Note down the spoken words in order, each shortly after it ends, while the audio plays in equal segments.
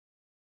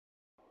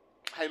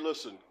Hey,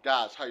 listen,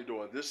 guys, how you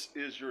doing? This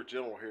is your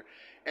general here,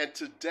 and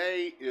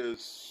today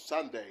is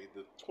Sunday,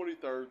 the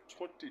 23rd,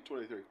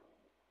 2023.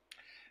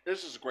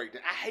 This is a great day.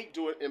 I hate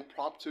doing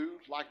impromptu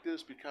like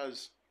this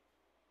because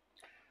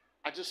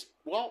I just,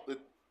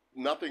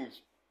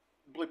 nothing's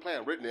really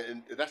planned, written,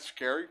 and that's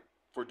scary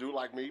for a dude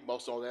like me.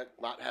 Most of that,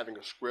 not having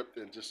a script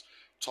and just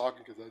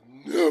talking because I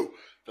know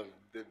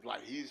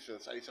like he's gonna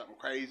say something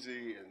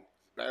crazy and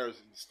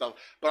embarrassing stuff,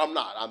 but I'm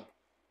not.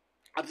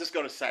 I'm just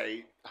gonna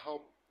say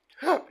how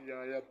happy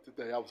I am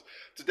today.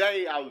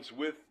 I was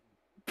with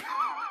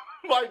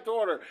my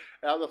daughter.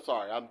 And I'm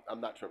sorry,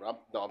 I'm not tripping. I'm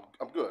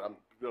good. I'm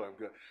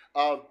good.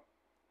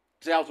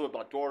 Today I was with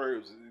my daughter. It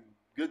was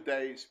a good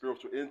day,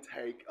 spiritual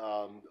intake.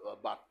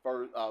 My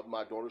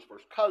daughter's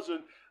first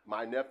cousin,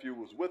 my nephew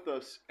was with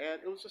us,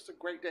 and it was just a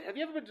great day. Have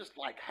you ever been just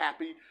like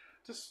happy,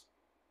 just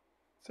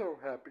so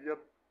happy? I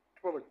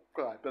want to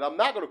cry, but I'm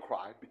not going to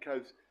cry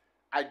because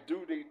I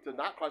do need to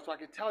not cry so I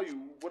can tell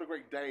you what a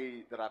great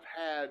day that I've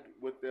had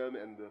with them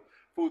and the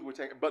food we're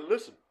taking. But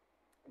listen,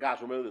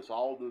 guys, remember this: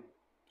 all the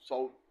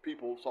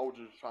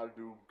soldiers try to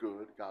do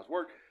good, God's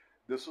work.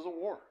 This is a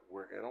war.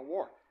 We're in a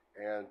war,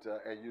 and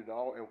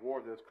in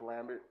war there's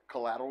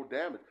collateral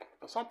damage.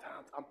 But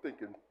sometimes I'm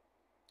thinking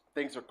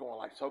things are going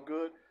like so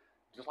good,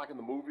 just like in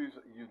the movies.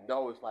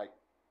 It's like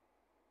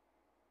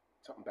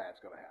something bad's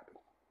gonna happen.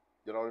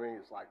 You know what I mean?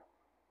 It's like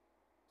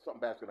something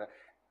bad's gonna happen.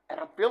 And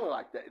I'm feeling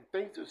like that.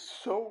 Things are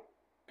so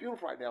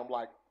beautiful right now. I'm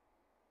like,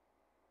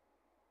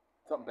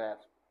 something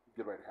bad's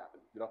getting ready to happen.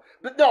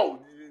 But no,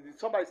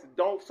 somebody said,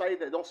 don't say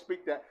that, don't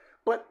speak that.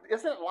 But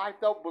isn't life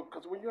though?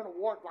 Because when you're in a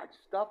war, like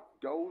stuff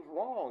goes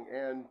wrong,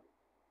 and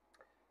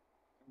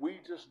we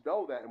just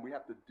know that, and we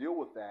have to deal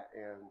with that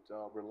and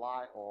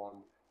rely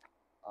on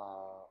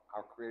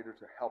our Creator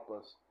to help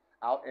us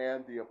out,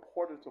 and the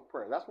importance of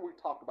prayer. That's what we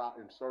talked about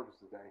in service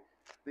today.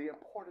 The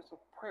importance of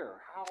prayer,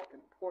 how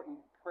important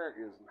prayer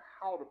is, and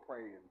how to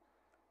pray,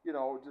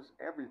 and just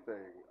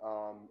everything.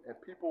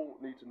 And people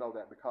need to know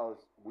that because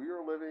we are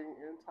living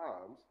in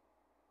times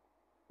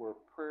where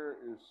prayer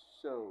is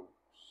so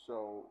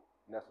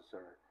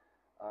necessary.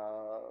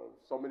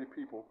 So many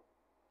people.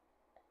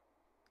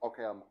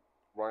 Okay, I'm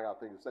running out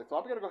of things to say, so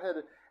I'm going to go ahead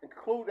and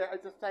conclude that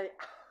and just say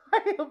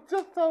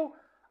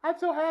I'm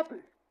so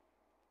happy.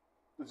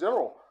 The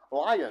General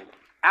Lion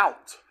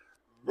out.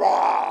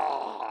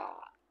 Rah!